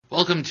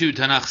Welcome to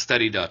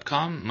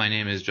TanachStudy.com. My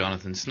name is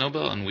Jonathan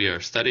Snowbell, and we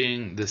are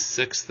studying the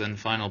sixth and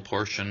final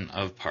portion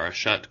of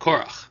Parashat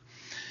Korach.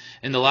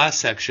 In the last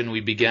section,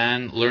 we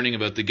began learning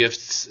about the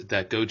gifts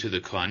that go to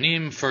the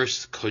Kohanim.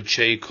 First,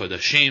 Kodshei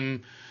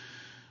Kodashim,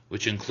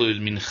 which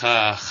include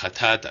Mincha,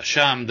 Chatat,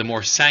 Asham, the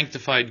more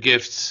sanctified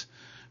gifts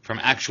from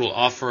actual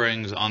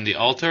offerings on the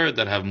altar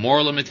that have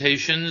more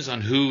limitations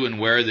on who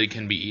and where they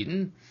can be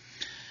eaten.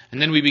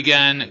 And then we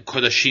began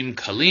Kodashim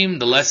Kalim,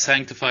 the less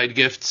sanctified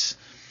gifts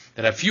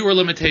that have fewer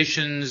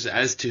limitations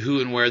as to who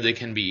and where they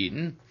can be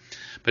eaten.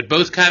 But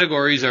both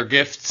categories are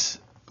gifts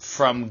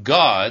from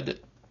God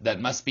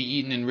that must be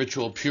eaten in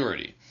ritual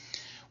purity.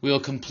 We will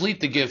complete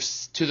the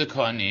gifts to the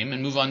Kohanim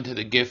and move on to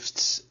the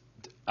gifts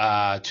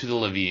to the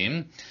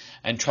Leviim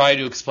and try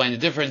to explain the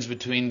difference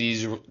between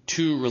these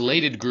two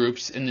related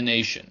groups in the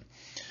nation.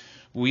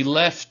 We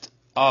left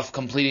off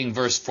completing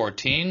verse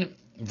 14.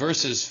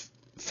 Verses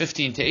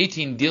 15 to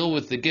 18 deal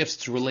with the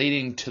gifts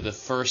relating to the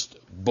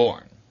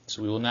firstborn.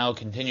 So we will now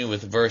continue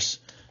with verse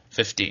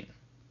 15.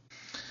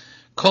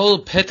 Kol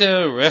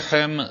peter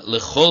rechem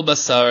lechol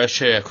basar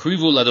asher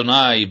yakrivu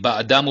l'Adonai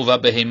ba'adam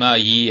u'ba'behema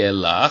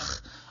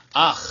yi'elach,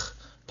 ach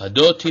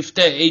padot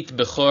tifte eit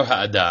bechor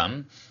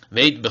ha'adam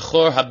ve'eit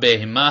bechor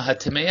ha'behema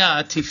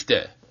ha'temea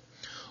tifte.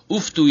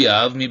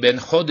 Uftuyav miben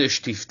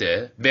chodesh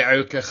tifte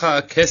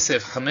be'arkecha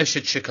kesef 5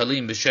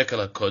 shekalim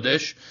b'shekel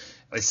hakodesh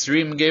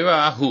 20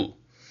 gera hu.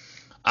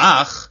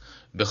 Ach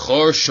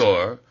bechor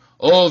shor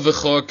o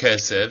bechor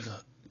kesef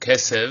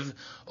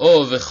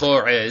o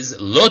v'chor ez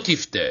lo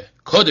tifte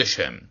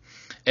kodeshem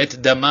et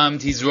damam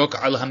tizrok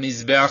al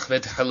hamizbeach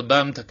vet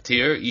halbam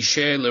taktir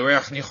ishe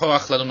l'reach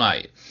nichoach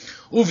l'Adonai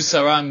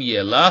uv'saram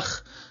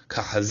yelach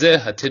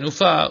kahazeh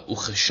hatenufa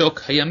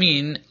ucheshok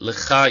hayamin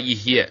lecha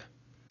yihyeh.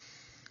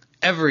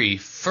 Every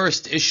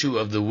first issue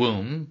of the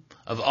womb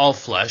of all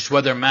flesh,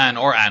 whether man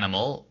or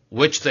animal,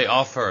 which they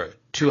offer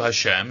to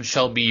Hashem,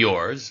 shall be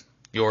yours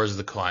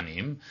the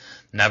Kohanim.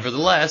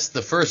 Nevertheless,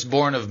 the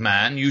firstborn of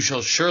man you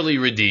shall surely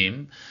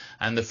redeem,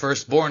 and the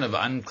firstborn of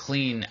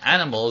unclean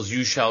animals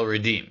you shall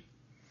redeem.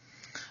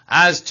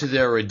 As to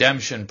their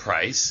redemption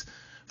price,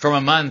 from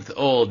a month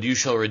old you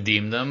shall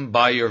redeem them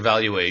by your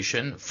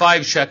valuation,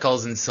 5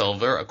 shekels in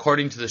silver,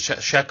 according to the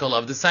shekel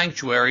of the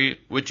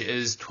sanctuary, which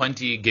is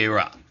 20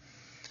 gerah.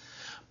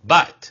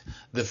 But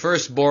the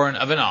firstborn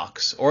of an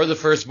ox, or the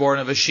firstborn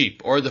of a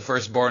sheep, or the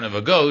firstborn of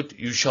a goat,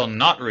 you shall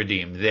not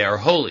redeem. They are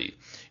holy.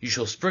 You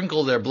shall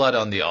sprinkle their blood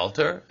on the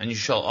altar, and you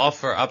shall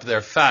offer up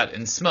their fat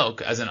in smoke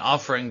as an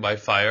offering by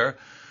fire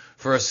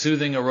for a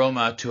soothing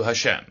aroma to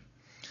Hashem.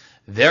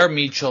 Their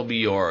meat shall be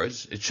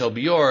yours. It shall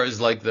be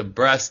yours like the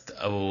breast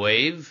of a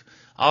wave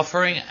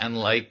offering and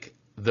like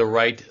the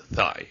right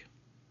thigh.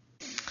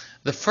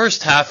 The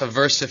first half of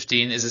verse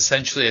 15 is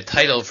essentially a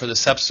title for the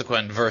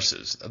subsequent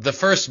verses. The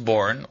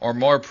firstborn, or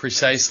more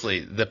precisely,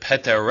 the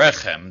Peter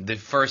Rechem, the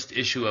first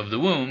issue of the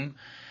womb,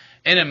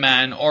 in a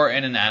man or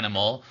in an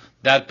animal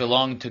that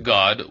belong to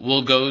God,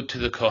 will go to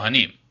the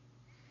Kohanim.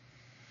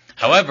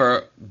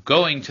 However,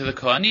 going to the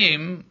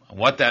Kohanim,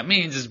 what that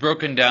means is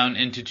broken down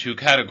into 2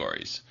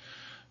 categories.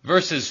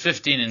 Verses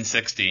 15 and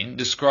 16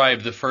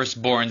 describe the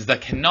firstborns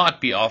that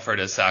cannot be offered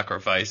as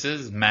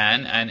sacrifices,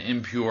 man and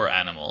impure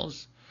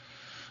animals.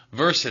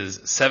 Verses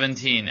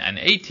 17 and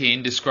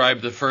 18 describe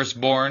the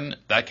firstborn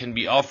that can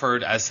be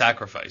offered as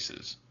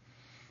sacrifices,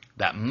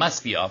 that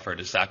must be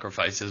offered as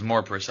sacrifices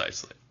more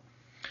precisely.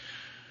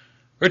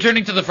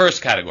 Returning to the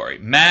first category,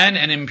 man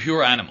and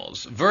impure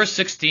animals. Verse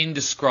 16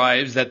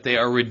 describes that they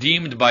are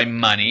redeemed by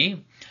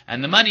money,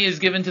 and the money is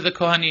given to the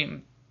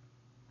Kohanim.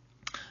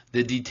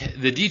 The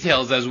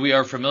details, as we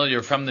are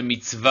familiar from the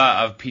mitzvah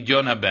of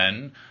Pidyon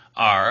haben,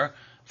 are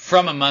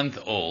from a month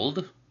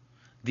old,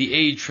 the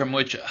age from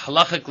which,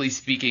 halachically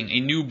speaking, a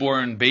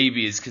newborn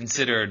baby is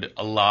considered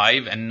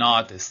alive and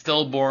not a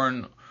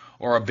stillborn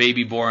or a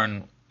baby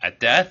born at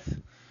death,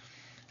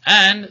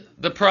 and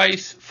the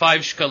price,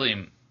 5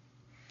 shekalim.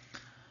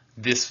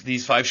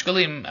 These 5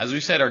 shekalim, as we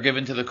said, are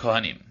given to the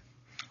Kohanim.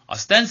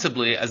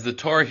 Ostensibly, as the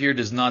Torah here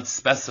does not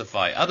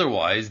specify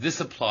otherwise,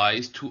 this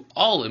applies to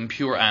all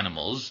impure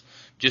animals,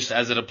 just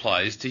as it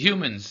applies to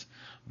humans,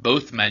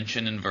 both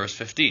mentioned in verse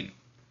 15.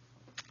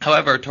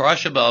 However, Torah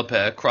Shebe'al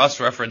Peh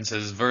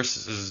cross-references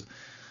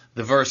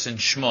the verse in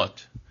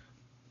Shmot,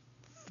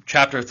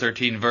 chapter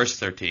 13, verse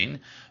 13,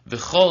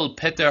 V'chol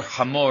peter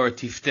hamor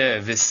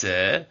tifte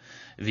v'seh,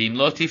 v'im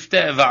lo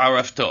tifte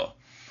v'arafto.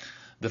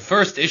 The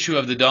first issue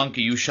of the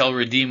donkey you shall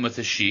redeem with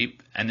a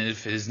sheep, and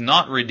if it is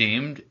not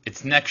redeemed,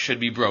 its neck should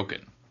be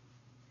broken.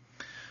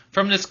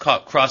 From this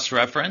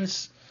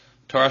cross-reference,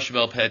 Torah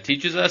Shebe'al Peh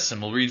teaches us,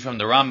 and we'll read from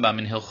the Rambam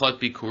in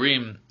Hilchot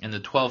Bikurim in the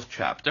 12th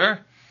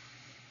chapter,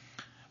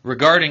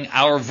 regarding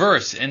our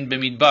verse in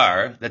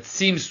Bimidbar that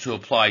seems to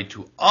apply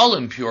to all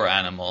impure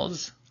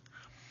animals.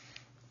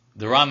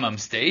 The Rambam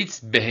states,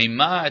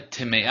 Behema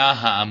temea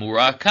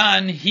ha'amura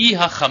kan hi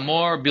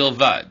hachamor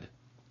bilvad.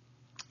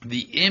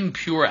 The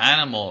impure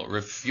animal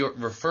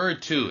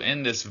referred to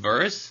in this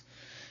verse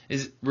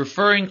is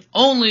referring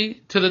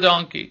only to the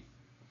donkey.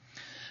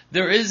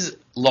 There is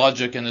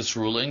logic in this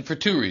ruling for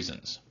 2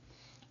 reasons.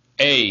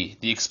 A,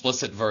 the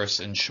explicit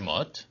verse in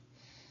Shemot,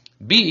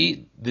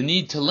 B, the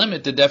need to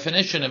limit the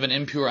definition of an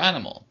impure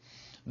animal.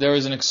 There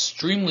is an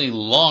extremely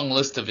long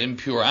list of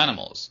impure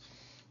animals.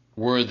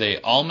 Were they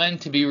all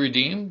meant to be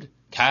redeemed?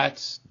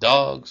 Cats,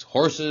 dogs,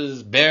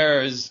 horses,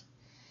 bears,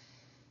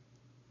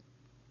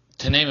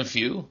 to name a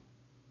few.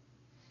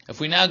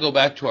 If we now go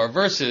back to our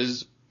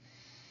verses,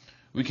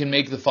 we can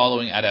make the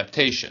following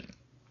adaptation.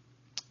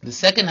 The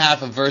second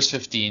half of verse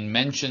 15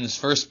 mentions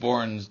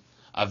firstborns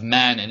of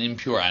man and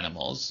impure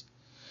animals.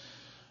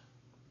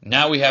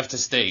 Now we have to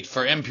state,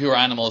 for impure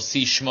animals,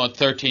 see Shemot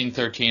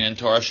 13:13 and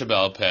Torah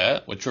Sheba'al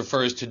Peh, which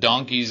refers to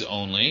donkeys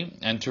only,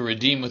 and to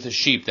redeem with a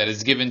sheep that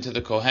is given to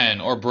the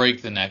Kohen or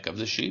break the neck of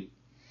the sheep.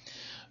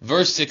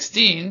 Verse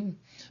 16,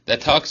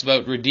 that talks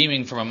about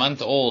redeeming from a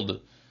month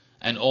old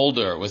and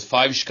older with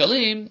 5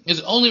 shkalim, is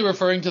only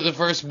referring to the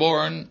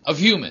firstborn of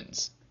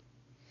humans.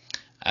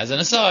 As an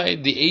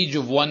aside, the age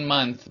of 1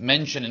 month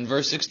mentioned in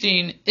verse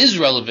 16 is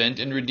relevant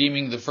in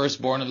redeeming the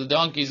firstborn of the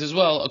donkeys as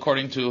well,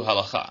 according to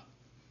halacha.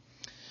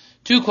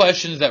 2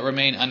 questions that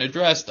remain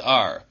unaddressed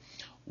are,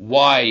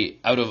 why,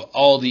 out of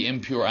all the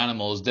impure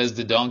animals, does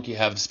the donkey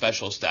have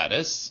special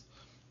status?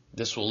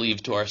 This will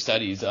lead to our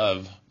studies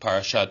of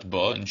Parashat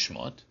Bo and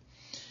Shemot.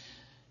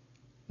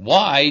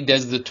 Why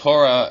does the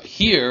Torah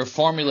here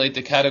formulate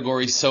the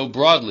category so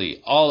broadly,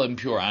 all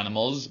impure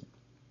animals,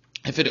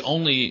 if it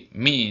only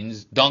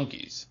means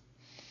donkeys?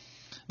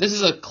 This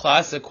is a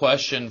classic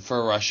question for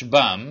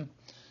Rashbam,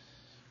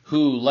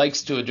 who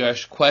likes to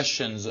address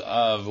questions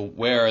of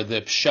where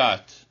the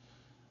Pshat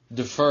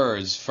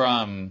differs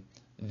from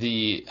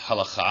the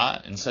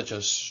Halakha in such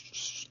a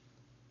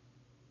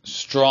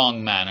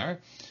strong manner.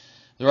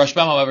 The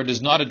Rashbam, however,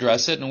 does not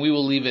address it, and we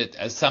will leave it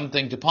as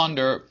something to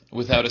ponder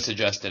without a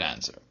suggested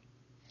answer.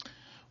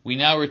 We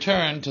now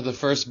return to the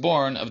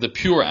firstborn of the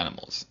pure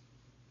animals.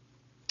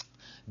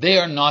 They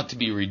are not to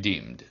be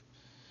redeemed.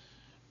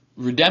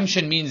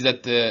 Redemption means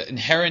that the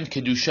inherent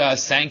Kedusha,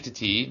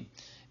 sanctity,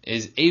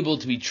 is able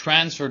to be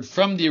transferred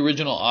from the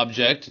original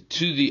object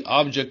to the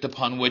object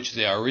upon which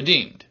they are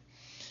redeemed.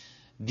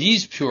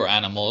 These pure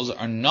animals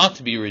are not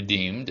to be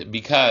redeemed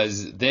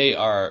because they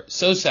are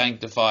so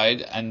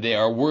sanctified and they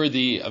are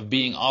worthy of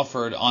being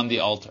offered on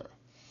the altar.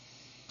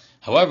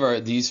 However,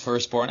 these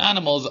firstborn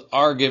animals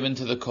are given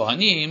to the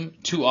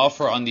Kohanim to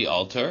offer on the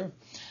altar,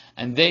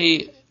 and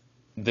the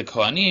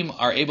Kohanim,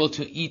 are able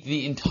to eat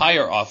the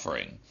entire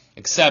offering,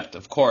 except,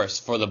 of course,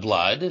 for the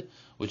blood,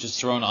 which is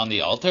thrown on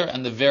the altar,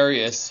 and the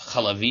various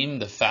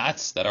chalavim, the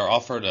fats that are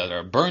offered, that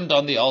are burned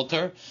on the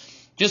altar,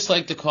 just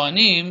like the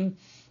Kohanim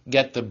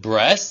get the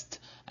breast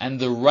and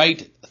the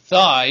right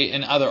thigh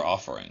in other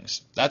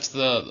offerings. That's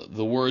the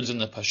words in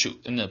the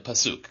pasuk.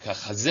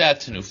 Kachazeh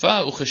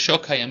tenufa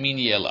ucheshok hayamin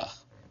yelach.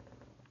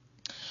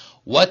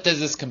 What does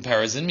this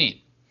comparison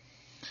mean?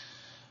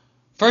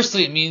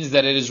 Firstly, it means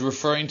that it is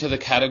referring to the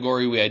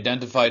category we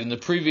identified in the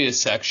previous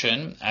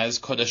section as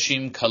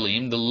Kodashim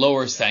Kalim, the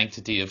lower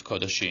sanctity of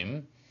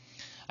Kodashim,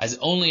 as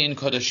only in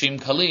Kodashim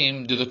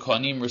Kalim do the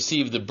Kohanim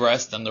receive the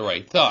breast and the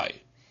right thigh.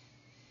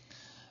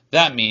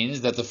 That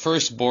means that the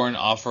firstborn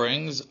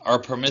offerings are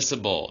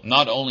permissible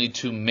not only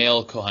to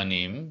male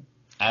Kohanim,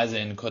 as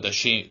in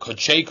Kodashei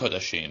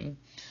Kodashim,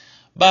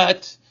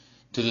 but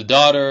to the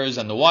daughters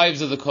and the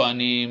wives of the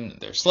Kohanim,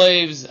 their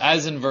slaves,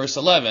 as in verse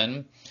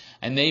 11,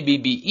 and they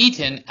be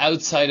eaten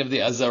outside of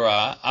the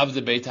Azara of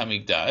the Beit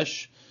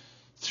HaMikdash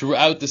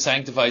throughout the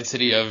sanctified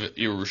city of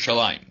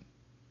Yerushalayim.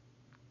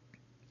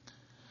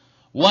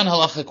 One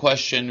halacha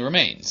question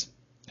remains.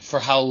 For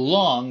how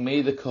long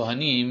may the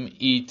Kohanim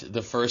eat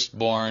the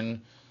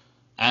firstborn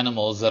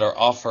animals that are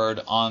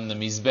offered on the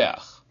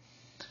Mizbeach?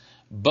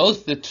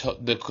 Both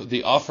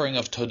the offering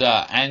of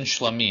Todah and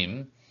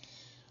Shlamim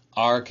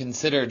are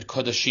considered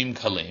Kodashim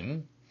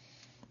Kalim,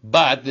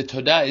 but the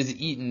Todah is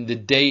eaten the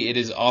day it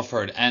is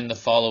offered and the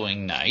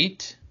following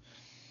night,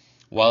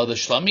 while the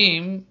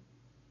Shlamim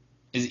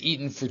is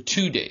eaten for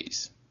 2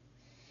 days.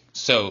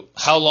 So,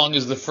 how long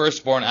is the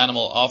firstborn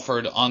animal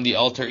offered on the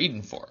altar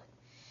eaten for?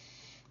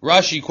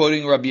 Rashi,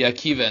 quoting Rabbi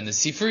Akiva in the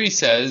Sifri,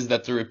 says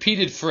that the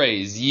repeated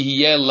phrase,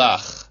 Yihiyeh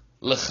lach,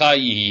 lecha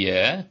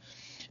yihiyeh,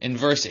 in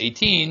verse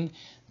 18,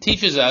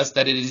 teaches us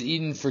that it is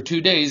eaten for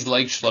 2 days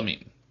like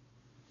Shlamim.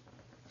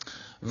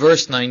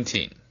 Verse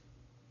 19.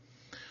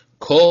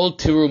 Kol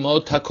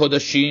tirumot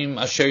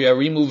hakodashim asher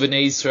yarimu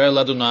v'nei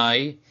Yisrael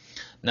Adonai,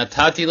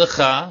 natati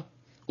lecha,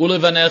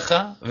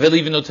 ulevanecha,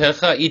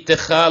 velivnotecha,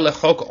 itecha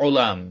lechok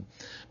olam.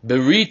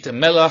 Berit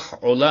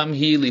melach olam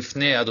hi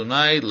lifnei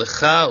Adonai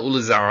lecha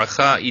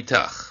ulezaracha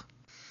itach.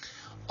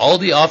 All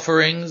the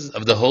offerings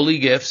of the holy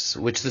gifts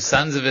which the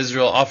sons of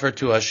Israel offer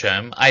to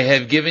Hashem, I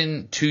have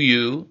given to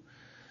you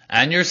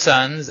and your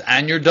sons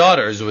and your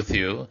daughters with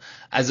you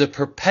as a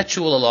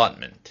perpetual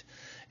allotment.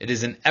 It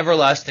is an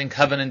everlasting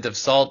covenant of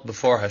salt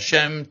before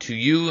Hashem to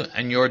you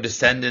and your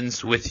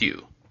descendants with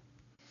you.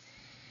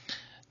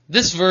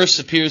 This verse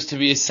appears to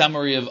be a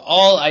summary of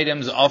all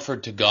items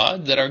offered to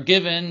God that are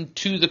given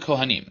to the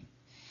Kohanim.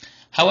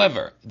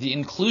 However, the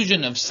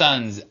inclusion of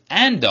sons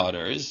and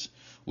daughters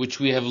which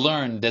we have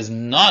learned does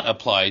not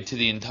apply to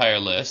the entire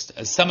list,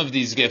 as some of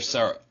these gifts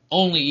are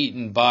only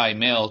eaten by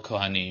male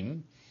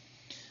Kohanim,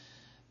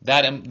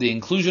 that the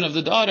inclusion of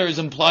the daughters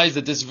implies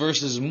that this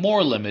verse is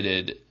more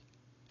limited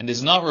and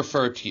does not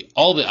refer to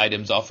all the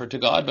items offered to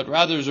God, but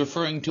rather is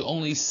referring to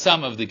only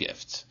some of the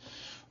gifts.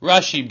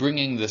 Rashi,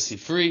 bringing the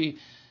Sifri,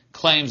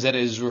 claims that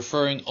it is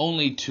referring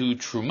only to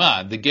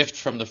Truma, the gift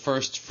from the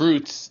first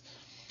fruits,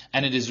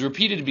 and it is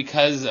repeated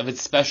because of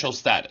its special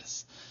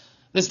status.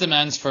 This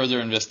demands further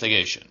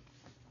investigation.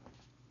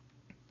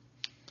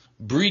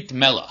 Brit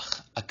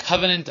Melach, a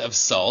covenant of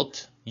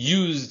salt,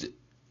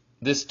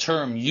 this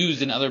term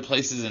used in other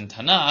places in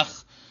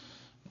Tanakh,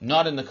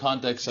 not in the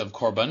context of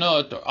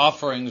korbanot or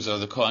offerings or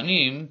the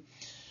Kohanim,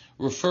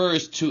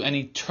 refers to an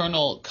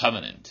eternal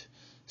covenant.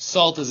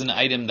 Salt is an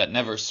item that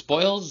never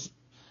spoils,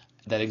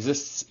 that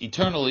exists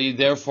eternally,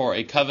 therefore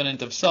a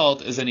covenant of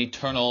salt is an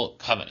eternal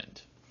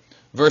covenant.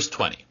 Verse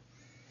 20.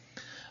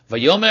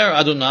 Vayomer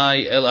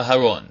Adonai el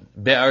Aharon,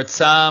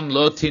 be'artzam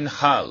lo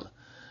tinchal,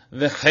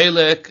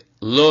 v'chelek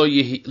lo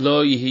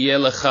yihye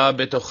lecha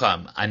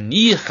betocham,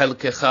 ani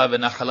chelkecha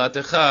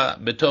v'nachalatecha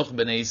betoch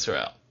b'nei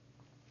Yisrael.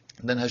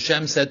 Then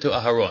Hashem said to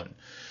Aharon,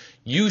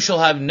 you shall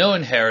have no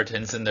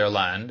inheritance in their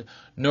land,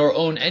 nor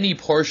own any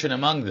portion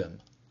among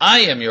them. I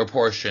am your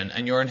portion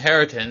and your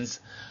inheritance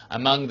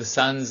among the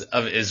sons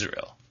of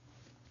Israel.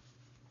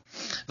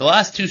 The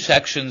last two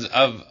sections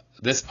of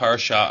this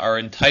parasha are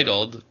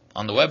entitled,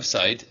 on the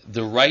website,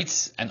 the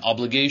rights and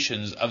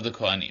obligations of the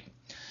Kohanim.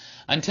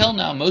 Until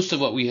now, most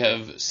of what we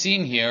have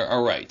seen here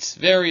are rights,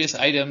 various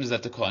items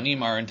that the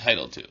Kohanim are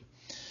entitled to.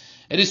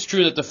 It is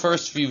true that the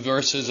first few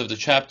verses of the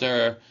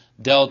chapter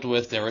dealt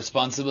with their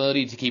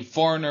responsibility to keep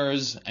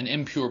foreigners and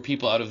impure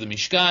people out of the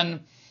Mishkan,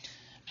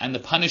 and the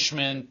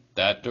punishment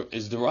that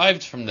is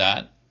derived from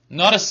that,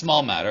 not a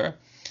small matter,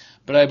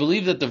 but I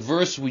believe that the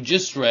verse we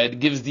just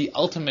read gives the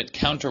ultimate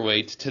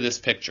counterweight to this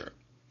picture.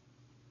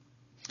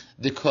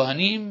 The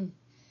Kohanim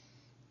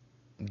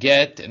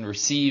get and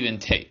receive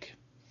and take.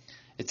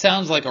 It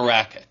sounds like a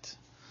racket.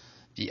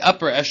 The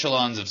upper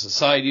echelons of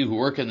society who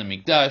work in the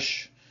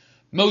Mikdash,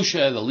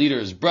 Moshe, the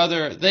leader's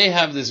brother, they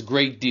have this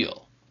great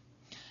deal.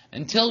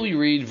 Until we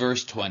read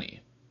verse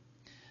 20.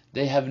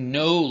 They have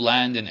no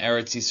land in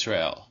Eretz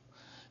Yisrael.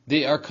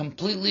 They are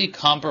completely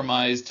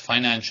compromised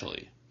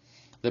financially.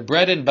 The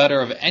bread and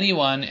butter of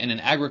anyone in an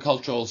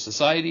agricultural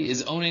society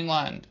is owning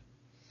land.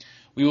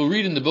 We will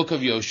read in the book of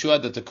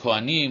Yoshua that the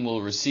Kohanim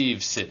will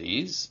receive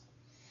cities,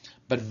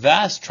 but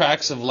vast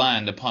tracts of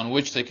land upon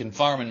which they can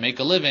farm and make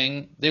a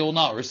living, they will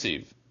not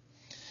receive.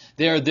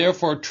 They are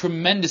therefore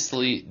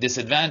tremendously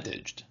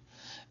disadvantaged.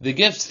 The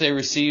gifts they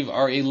receive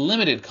are a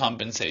limited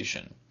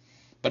compensation,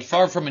 but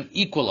far from an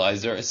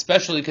equalizer,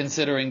 especially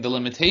considering the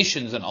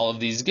limitations on all of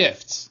these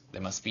gifts. They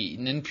must be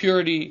eaten in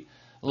purity,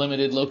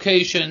 limited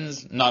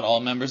locations, not all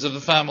members of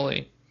the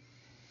family.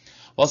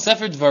 While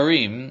Sefer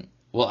Dvarim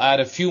will add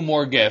a few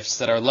more gifts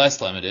that are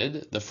less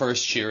limited, the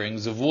first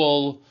shearings of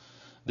wool,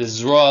 the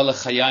zroa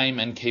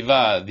lechayim and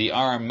keva, the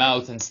arm,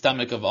 mouth, and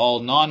stomach of all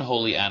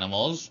non-holy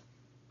animals.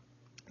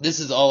 This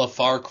is all a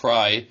far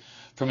cry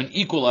from an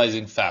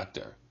equalizing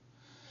factor.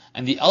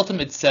 And the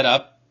ultimate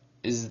setup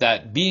is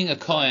that being a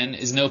Kohen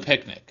is no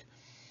picnic.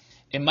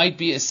 It might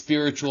be a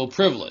spiritual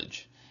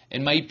privilege.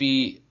 It might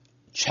be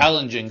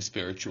challenging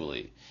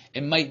spiritually.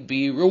 It might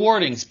be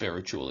rewarding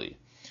spiritually.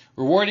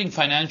 Rewarding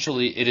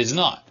financially, it is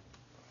not.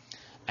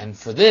 And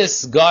for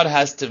this, God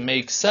has to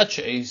make such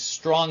a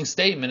strong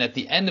statement at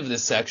the end of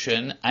this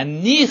section,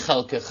 Ani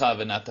chalkecha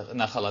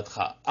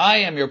v'nachalatcha. I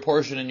am your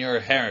portion and your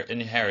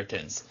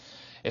inheritance.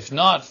 If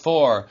not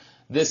for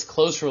this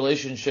close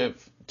relationship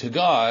to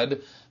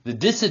God, the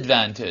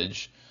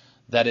disadvantage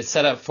that is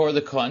set up for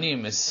the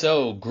Kohanim is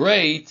so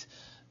great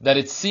that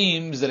it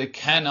seems that it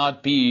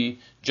cannot be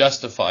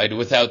justified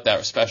without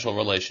that special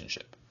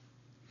relationship.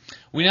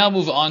 We now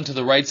move on to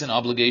the rights and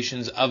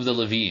obligations of the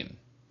Leviim.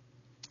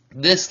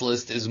 This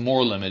list is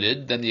more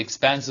limited than the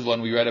expansive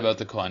one we read about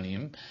the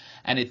Kohanim,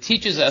 and it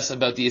teaches us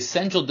about the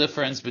essential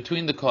difference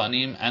between the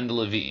Kohanim and the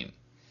Leviim.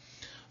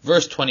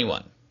 Verse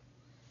 21.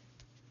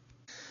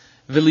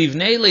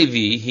 V'livnei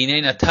Levi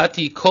hine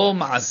natati kol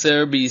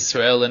ma'aser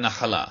b'Yisrael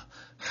lenachala,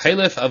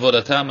 chelef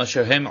avodatam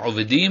asher hem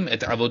ovedim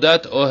et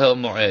avodat ohel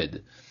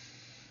moed.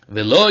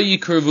 V'lo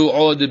yikrevu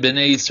od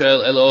b'nei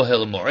Yisrael el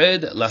ohel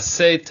moed,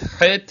 laset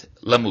het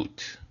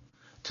lamut.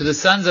 To the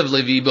sons of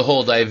Levi,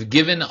 behold, I have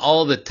given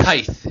all the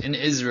tithe in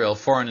Israel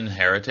for an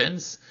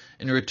inheritance,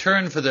 in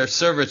return for their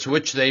service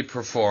which they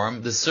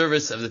perform, the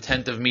service of the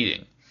tent of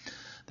meeting.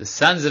 The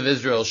sons of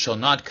Israel shall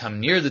not come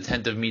near the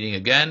tent of meeting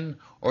again,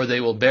 or they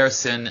will bear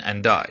sin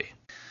and die.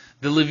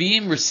 The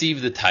Leviim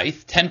receive the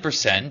tithe,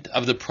 10%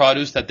 of the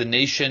produce that the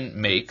nation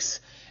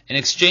makes, in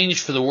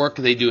exchange for the work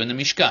they do in the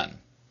Mishkan.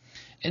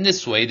 In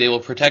this way, they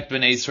will protect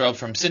Bnei Israel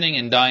from sinning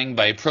and dying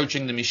by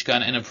approaching the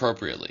Mishkan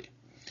inappropriately.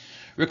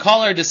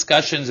 Recall our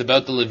discussions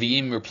about the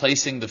Leviim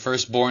replacing the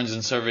firstborns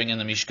and serving in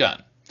the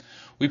Mishkan.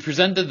 We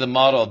presented the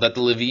model that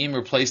the Leviim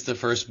replaced the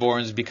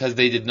firstborns because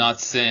they did not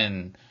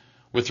sin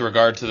with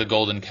regard to the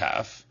golden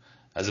calf,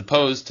 as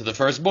opposed to the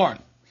firstborn.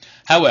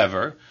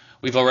 However,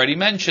 we've already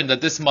mentioned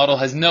that this model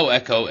has no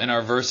echo in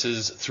our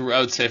verses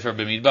throughout Sefer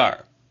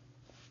Bamidbar.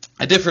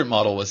 A different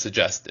model was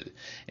suggested.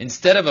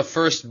 Instead of a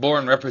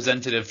firstborn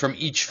representative from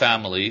each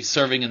family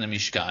serving in the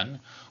Mishkan,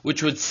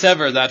 which would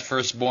sever that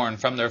firstborn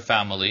from their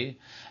family,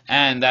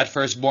 and that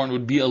firstborn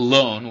would be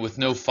alone with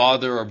no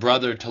father or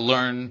brother to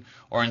learn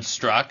or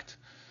instruct,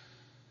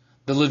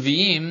 the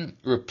Leviim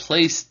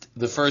replaced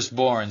the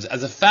firstborns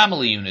as a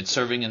family unit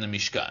serving in the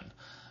Mishkan.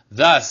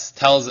 Thus,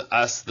 tells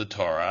us the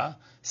Torah,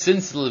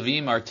 since the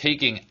Leviim are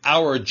taking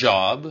our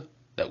job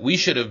that we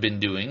should have been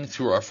doing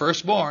through our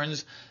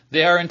firstborns,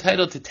 they are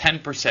entitled to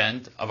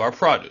 10% of our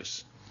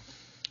produce.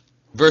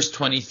 Verse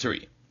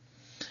 23.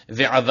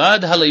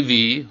 Ve'avad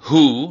halevi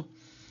hu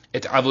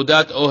et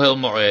avodat ohel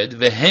moed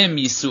vehem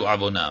yisu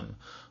avonam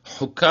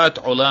chukat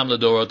olam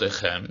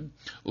ledorotechem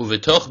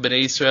uvetoch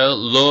bnei Yisrael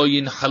lo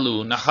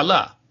yinhalu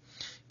nahala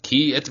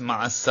ki et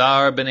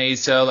ma'asar bnei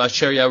Yisrael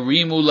asher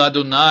yarimu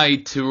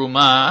ladonai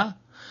tiruma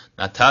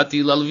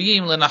natati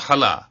lalvim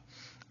lenahala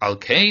al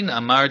kein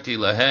amarti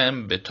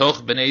lahem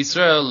betoch bnei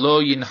Yisrael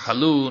lo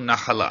yinhalu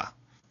nahala.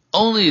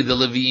 Only the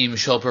Leviim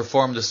shall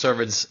perform the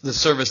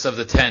service of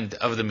the tent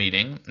of the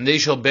meeting, and they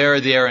shall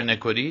bear their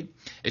iniquity.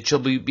 It shall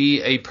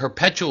be a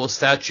perpetual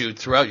statute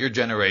throughout your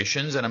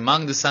generations, and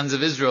among the sons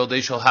of Israel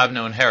they shall have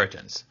no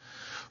inheritance.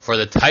 For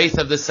the tithe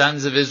of the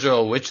sons of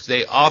Israel, which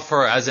they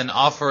offer as an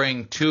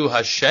offering to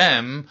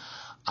Hashem,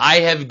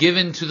 I have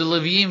given to the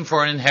Leviim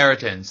for an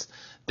inheritance.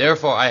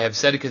 Therefore I have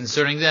said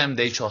concerning them,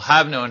 they shall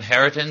have no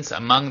inheritance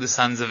among the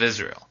sons of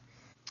Israel.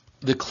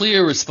 The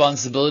clear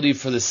responsibility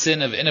for the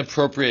sin of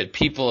inappropriate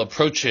people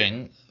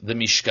approaching the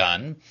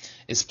Mishkan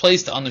is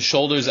placed on the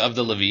shoulders of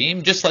the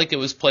Leviim, just like it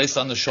was placed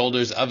on the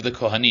shoulders of the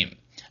Kohanim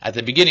at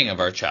the beginning of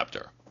our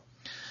chapter.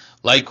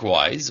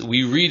 Likewise,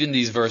 we read in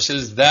these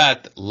verses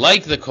that,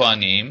 like the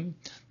Kohanim,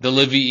 the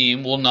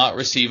Leviim will not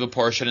receive a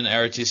portion in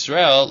Eretz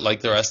Yisrael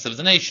like the rest of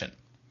the nation.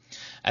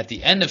 At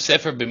the end of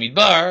Sefer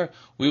Bamidbar,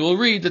 we will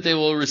read that they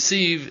will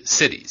receive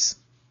cities.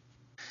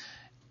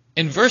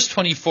 In verse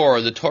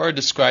 24, the Torah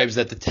describes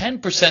that the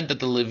 10% that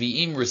the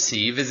Leviim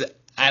receive is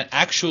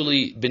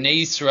actually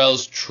Bnei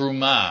Yisrael's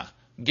truma,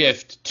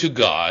 gift to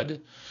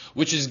God,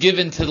 which is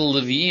given to the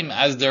Leviim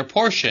as their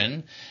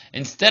portion,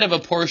 instead of a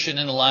portion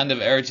in the land of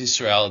Eretz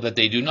Yisrael that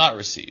they do not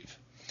receive.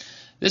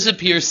 This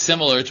appears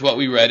similar to what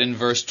we read in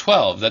verse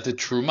 12, that the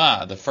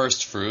truma, the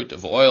first fruit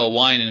of oil,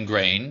 wine, and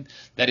grain,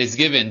 that is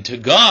given to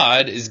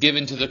God is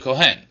given to the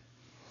Kohen.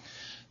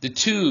 The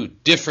two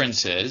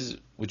differences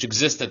which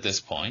exist at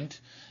this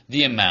point,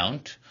 the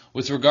amount.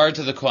 With regard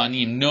to the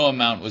Kohanim, no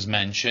amount was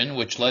mentioned,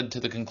 which led to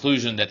the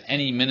conclusion that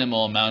any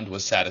minimal amount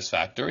was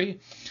satisfactory,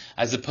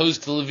 as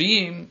opposed to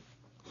Leviim,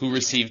 who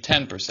received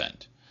 10%.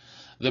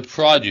 The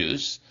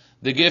produce,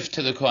 the gift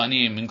to the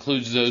Kohanim,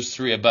 includes those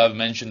three above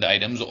mentioned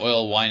items,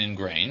 oil, wine, and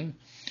grain,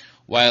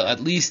 while at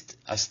least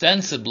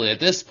ostensibly at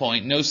this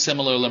point, no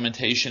similar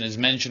limitation is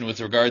mentioned with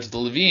regard to the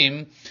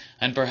Leviim,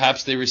 and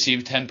perhaps they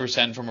received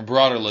 10% from a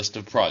broader list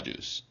of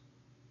produce.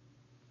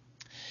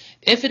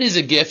 If it is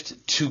a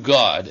gift to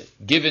God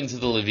given to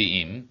the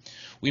Leviim,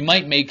 we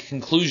might make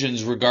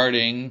conclusions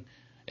regarding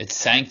its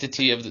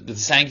sanctity of the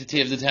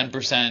sanctity of the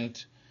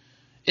 10%.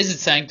 Is it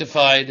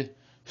sanctified?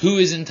 Who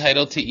is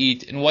entitled to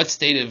eat? In what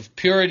state of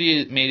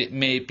purity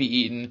may it be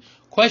eaten?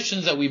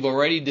 Questions that we've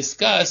already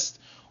discussed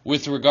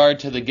with regard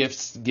to the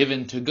gifts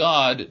given to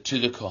God to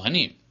the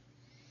Kohanim.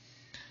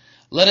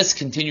 Let us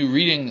continue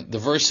reading the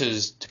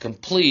verses to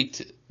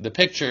complete the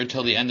picture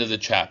till the end of the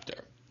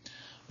chapter.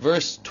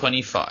 Verse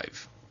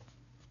 25.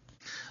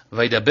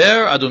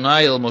 וידבר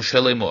אדוני אל משה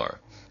לאמור,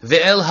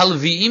 ואל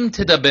הלוויים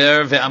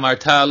תדבר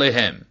ואמרת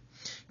עליהם,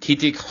 כי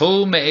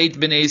תיקחו מאת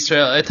בני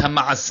ישראל את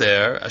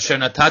המעשר, אשר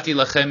נתתי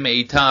לכם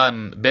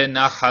מאיתם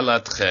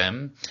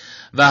בנחלתכם,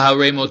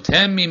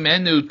 והרמותם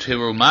ממנו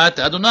תרומת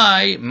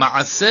אדוני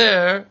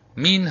מעשר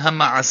מן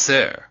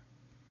המעשר.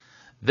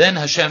 Then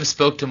Hashem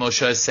spoke to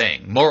Moshe,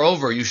 saying,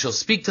 Moreover, you shall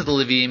speak to the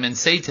Leviim and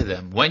say to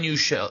them, when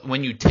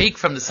you take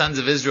from the sons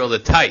of Israel the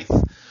tithe,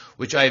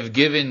 which I have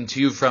given to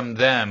you from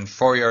them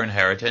for your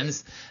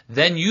inheritance,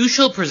 then you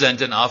shall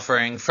present an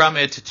offering from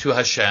it to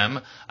Hashem,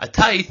 a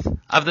tithe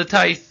of the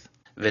tithe.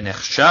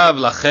 V'nechshav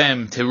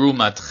lachem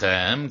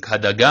terumatchem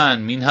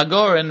kadagan min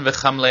hagoren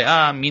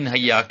v'chamlea min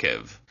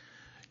hayakev.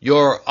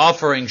 Your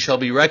offering shall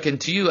be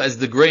reckoned to you as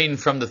the grain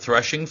from the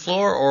threshing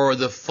floor, or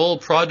the full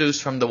produce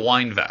from the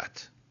wine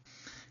vat.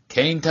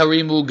 Kein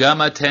tarimu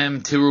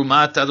gamatem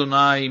tirumat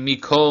Adonai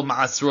mikol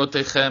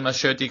ma'asrotechem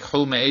asher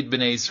tikhu me'et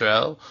bnei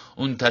Yisrael,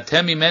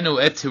 untatem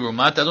imenu et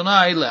tirumat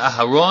Adonai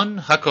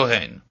le'Aharon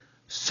hakohen.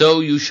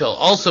 So you shall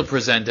also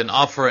present an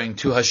offering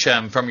to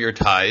Hashem from your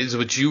tithes,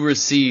 which you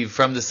receive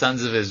from the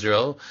sons of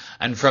Israel,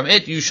 and from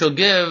it you shall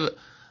give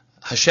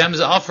Hashem's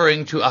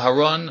offering to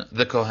Aharon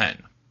the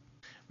Kohen.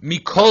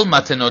 Mikol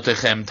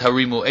matenotechem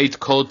tarimu et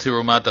kol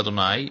tirumat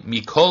Adonai,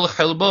 mikol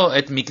chelbo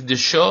et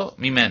mikdesho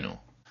mimenu.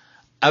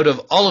 Out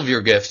of all of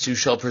your gifts you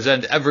shall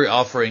present every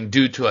offering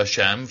due to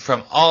Hashem,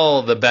 from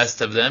all the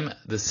best of them,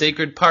 the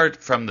sacred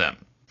part from them.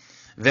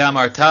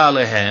 ואמרת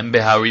עליהם,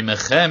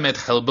 בהרימכם את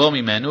חלבו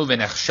ממנו,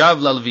 ונחשב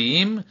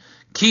ללוויים,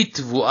 כי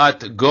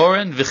תבואת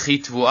גורן וכי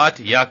תבואת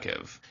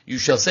Yaakov. You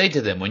shall say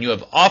to them, when you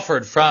have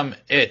offered from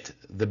it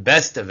the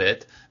best of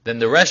it, then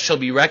the rest shall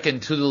be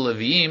reckoned to the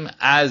Leviim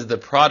as the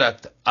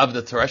product of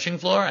the threshing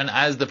floor and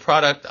as the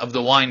product of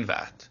the wine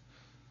vat.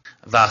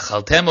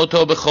 ואכלתם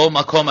אותו בכל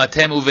מקום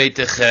אתם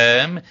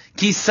וביתכם,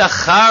 כי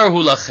שכר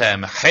הוא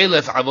לכם,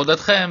 חלף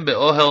עבודתכם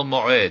באוהל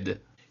מועד.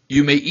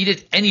 You may eat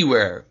it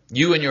anywhere,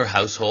 you and your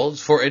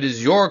households, for it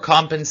is your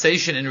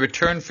compensation in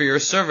return for your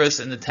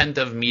service in the tent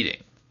of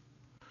meeting.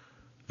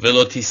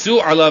 ולא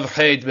תישאו עליו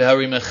חטא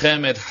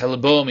בהרימכם את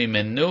חלבו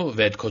ממנו,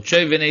 ואת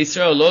קודשי בני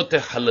ישראל לא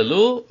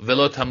תחללו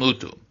ולא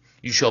תמותו.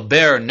 You shall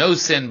bear no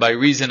sin by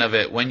reason of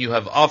it when you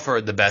have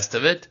offered the best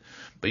of it,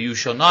 but you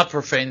shall not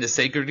profane the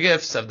sacred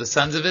gifts of the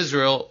sons of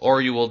Israel,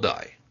 or you will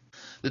die.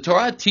 The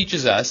Torah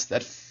teaches us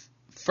that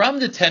from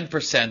the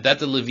 10% that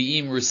the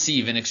Leviim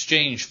receive in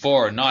exchange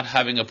for not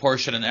having a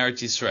portion in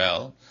Eretz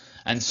Yisrael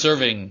and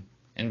serving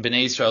in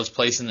Bnei Israel's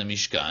place in the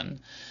Mishkan,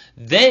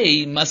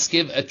 they must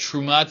give a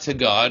truma to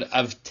God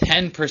of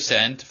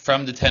 10%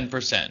 from the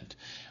 10%,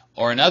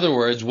 or in other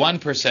words,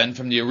 1%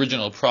 from the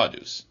original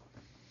produce.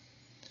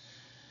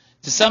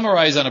 To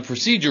summarize on a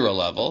procedural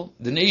level,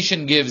 the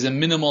nation gives a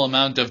minimal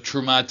amount of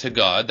truma to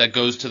God that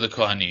goes to the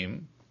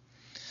Kohanim.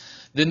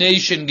 The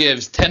nation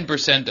gives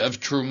 10% of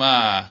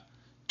truma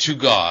to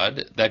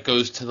God that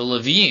goes to the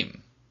Leviim.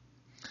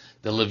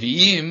 The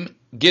Leviim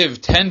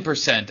give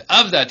 10%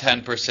 of that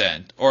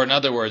 10%, or in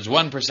other words,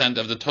 1%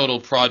 of the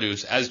total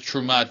produce as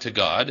truma to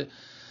God,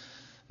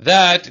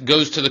 that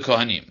goes to the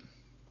Kohanim.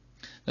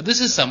 Now this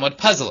is somewhat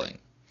puzzling.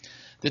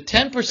 The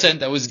 10%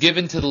 that was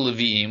given to the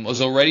Leviim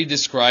was already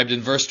described in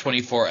verse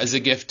 24 as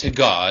a gift to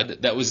God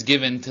that was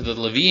given to the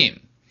Leviim.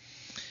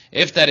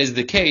 If that is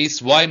the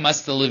case, why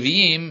must the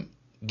Leviim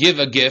give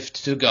a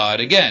gift to God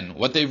again?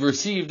 What they've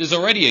received is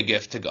already a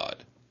gift to God.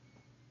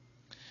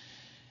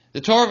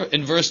 The Torah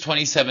in verse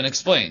 27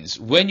 explains,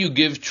 when you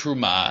give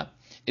truma,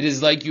 it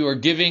is like you are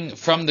giving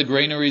from the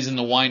granaries and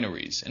the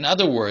wineries. In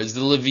other words,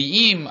 the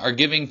Leviim are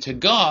giving to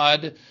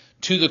God,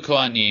 to the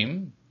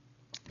Kohanim,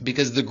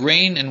 because the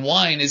grain and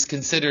wine is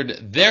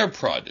considered their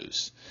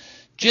produce.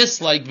 Just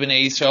like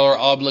Bnei Israel are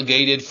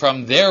obligated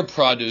from their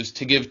produce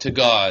to give to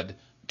God,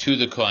 to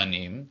the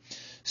Kohanim,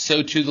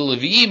 so too the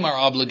Leviim are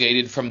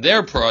obligated from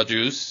their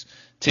produce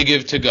to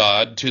give to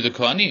God, to the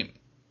Kohanim.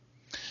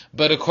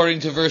 But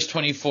according to verse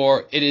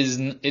 24, it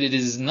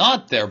is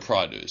not their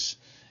produce.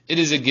 It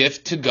is a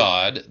gift to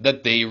God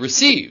that they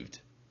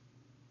received.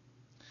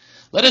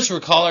 Let us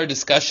recall our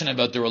discussion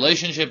about the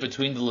relationship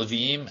between the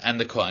Leviim and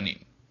the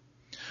Kohanim.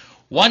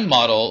 One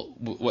model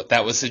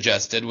that was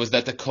suggested was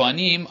that the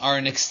Kohanim are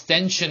an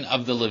extension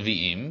of the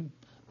Leviim,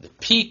 the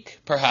peak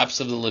perhaps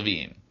of the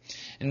Leviim.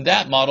 In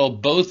that model,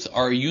 both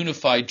are a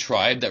unified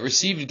tribe that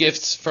received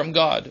gifts from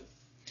God.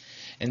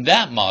 In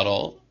that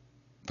model,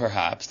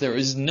 perhaps, there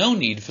is no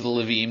need for the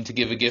Leviim to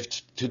give a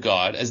gift to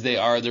God, as they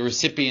are the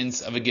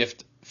recipients of a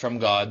gift from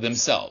God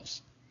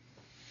themselves.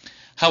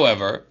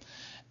 However,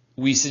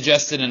 we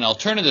suggested an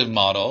alternative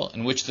model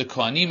in which the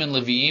Kohanim and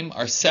Leviim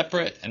are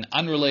separate and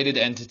unrelated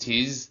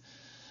entities,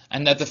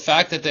 and that the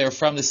fact that they are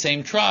from the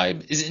same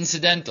tribe is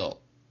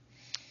incidental.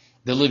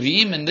 The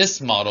Leviim in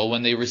this model,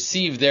 when they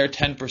receive their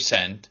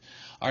 10%,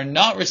 are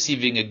not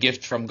receiving a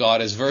gift from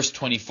God as verse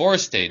 24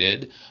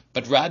 stated,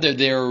 but rather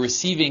they are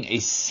receiving a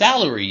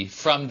salary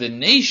from the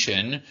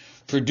nation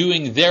for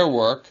doing their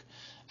work,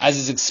 as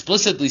is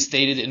explicitly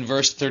stated in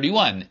verse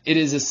 31. It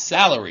is a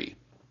salary.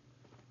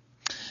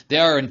 They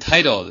are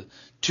entitled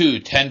to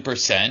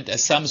 10%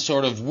 as some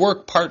sort of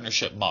work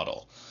partnership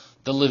model.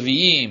 The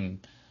Leviim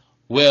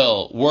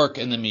will work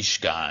in the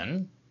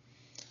Mishkan.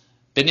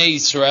 Bnei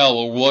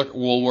Israel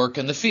will work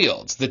in the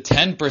fields. The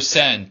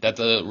 10% that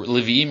the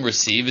Leviim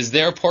receive is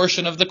their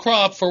portion of the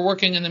crop for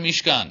working in the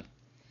Mishkan.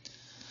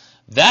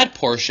 That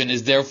portion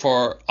is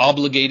therefore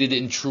obligated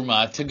in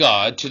Truma to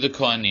God, to the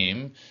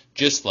Kohanim,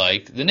 just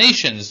like the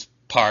nation's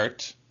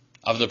part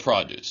of the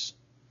produce.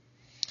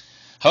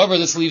 However,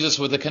 this leaves us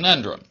with a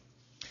conundrum.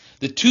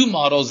 The two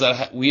models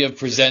that we have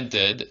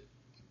presented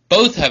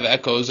both have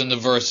echoes in the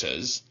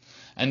verses,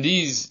 and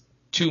these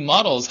two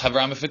models have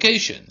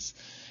ramifications.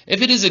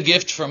 If it is a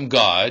gift from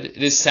God,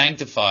 it is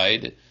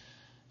sanctified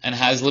and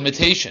has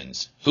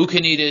limitations. Who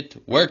can eat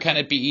it? Where can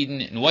it be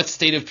eaten? In what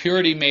state of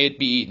purity may it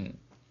be eaten?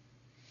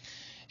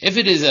 If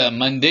it is a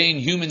mundane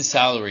human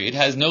salary, it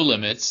has no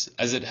limits,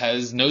 as it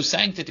has no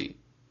sanctity.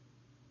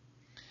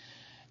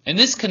 In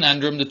this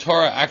conundrum, the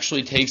Torah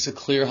actually takes a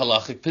clear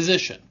halachic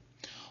position.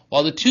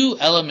 While the two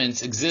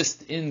elements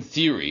exist in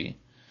theory,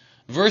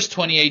 verse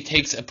 28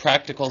 takes a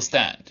practical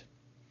stand.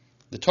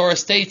 The Torah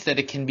states that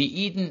it can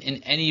be eaten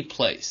in any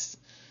place.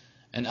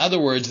 In other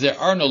words, there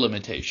are no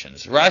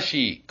limitations.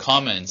 Rashi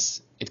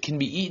comments, it can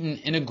be eaten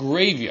in a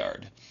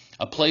graveyard,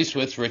 a place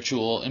with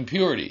ritual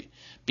impurity,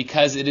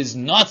 because it is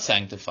not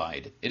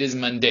sanctified, it is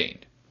mundane.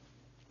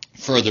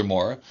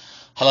 Furthermore,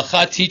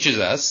 halakha teaches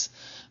us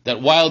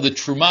that while the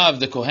truma of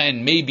the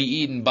Kohen may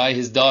be eaten by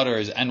his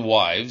daughters and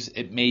wives,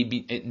 it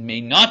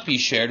may not be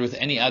shared with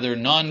any other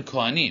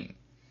non-Kohanim.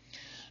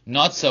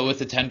 Not so with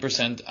the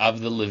 10% of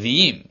the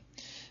Leviim.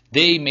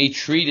 They may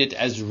treat it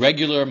as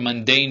regular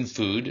mundane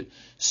food,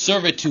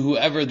 serve it to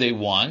whoever they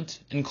want,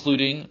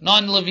 including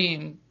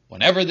non-Leviim,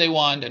 whenever they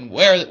want and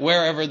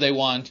wherever they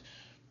want,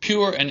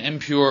 pure and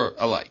impure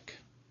alike.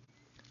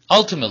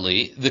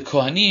 Ultimately, the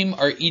Kohanim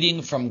are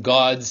eating from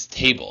God's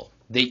table.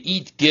 They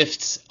eat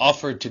gifts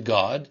offered to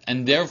God,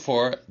 and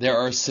therefore there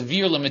are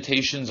severe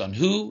limitations on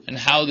who and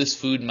how this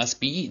food must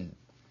be eaten.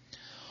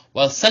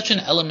 While such an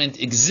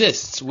element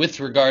exists with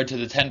regard to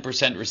the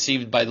 10%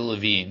 received by the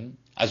Leviim,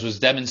 as was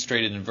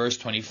demonstrated in verse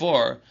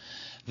 24,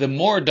 the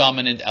more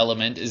dominant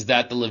element is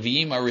that the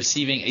Leviim are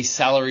receiving a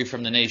salary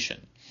from the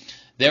nation.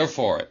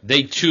 Therefore,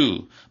 they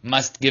too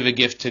must give a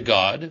gift to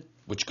God,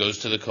 which goes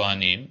to the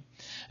Kohanim,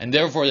 and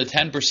therefore the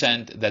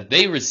 10% that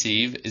they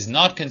receive is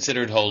not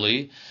considered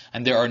holy,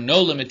 and there are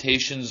no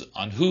limitations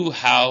on who,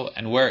 how,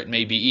 and where it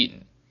may be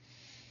eaten.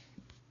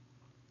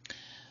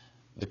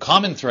 The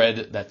common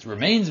thread that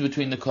remains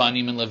between the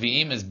Kohanim and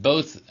Leviim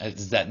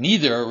is that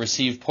neither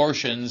receive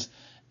portions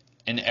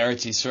in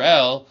Eretz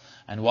Yisrael,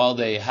 and while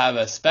they have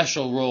a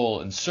special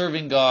role in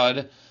serving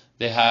God,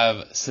 they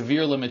have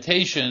severe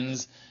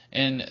limitations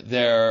in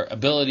their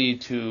ability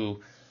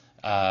to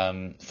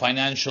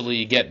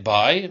financially get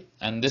by,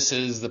 and this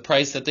is the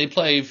price that they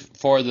pay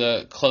for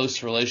the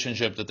close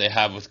relationship that they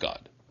have with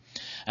God.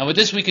 And with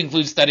this we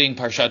conclude studying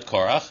Parshat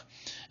Korach,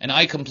 and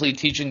I complete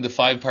teaching the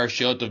 5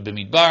 parshiot of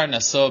Bimidbar,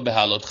 Naso,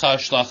 Behalotcha,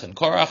 Shlach, and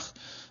Korach,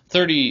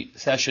 30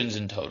 sessions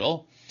in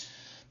total.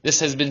 This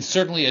has been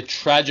certainly a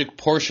tragic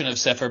portion of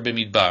Sefer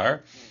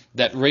Bimidbar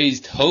that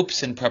raised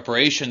hopes and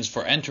preparations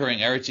for entering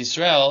Eretz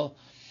Yisrael,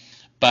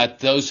 but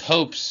those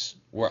hopes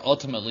were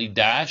ultimately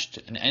dashed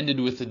and ended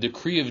with the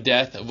decree of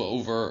death of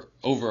over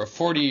a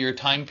 40-year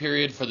time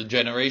period for the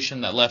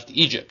generation that left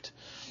Egypt.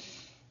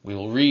 We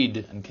will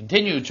read and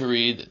continue to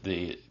read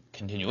the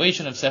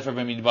continuation of Sefer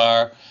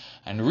Bimidbar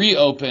and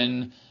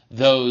reopen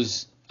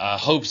those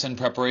hopes and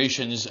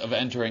preparations of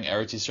entering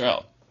Eretz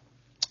Yisrael.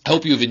 I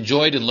hope you've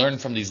enjoyed and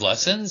learned from these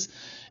lessons.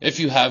 If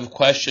you have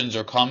questions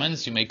or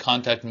comments, you may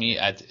contact me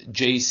at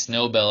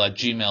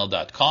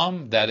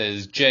jsnowbell@gmail.com. That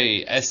is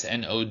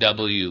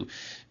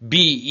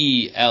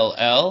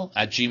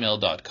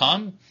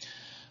JSNOWBELL@gmail.com.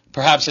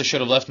 Perhaps I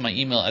should have left my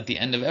email at the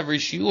end of every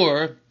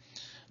shiur,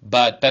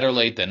 but better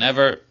late than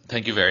never.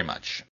 Thank you very much.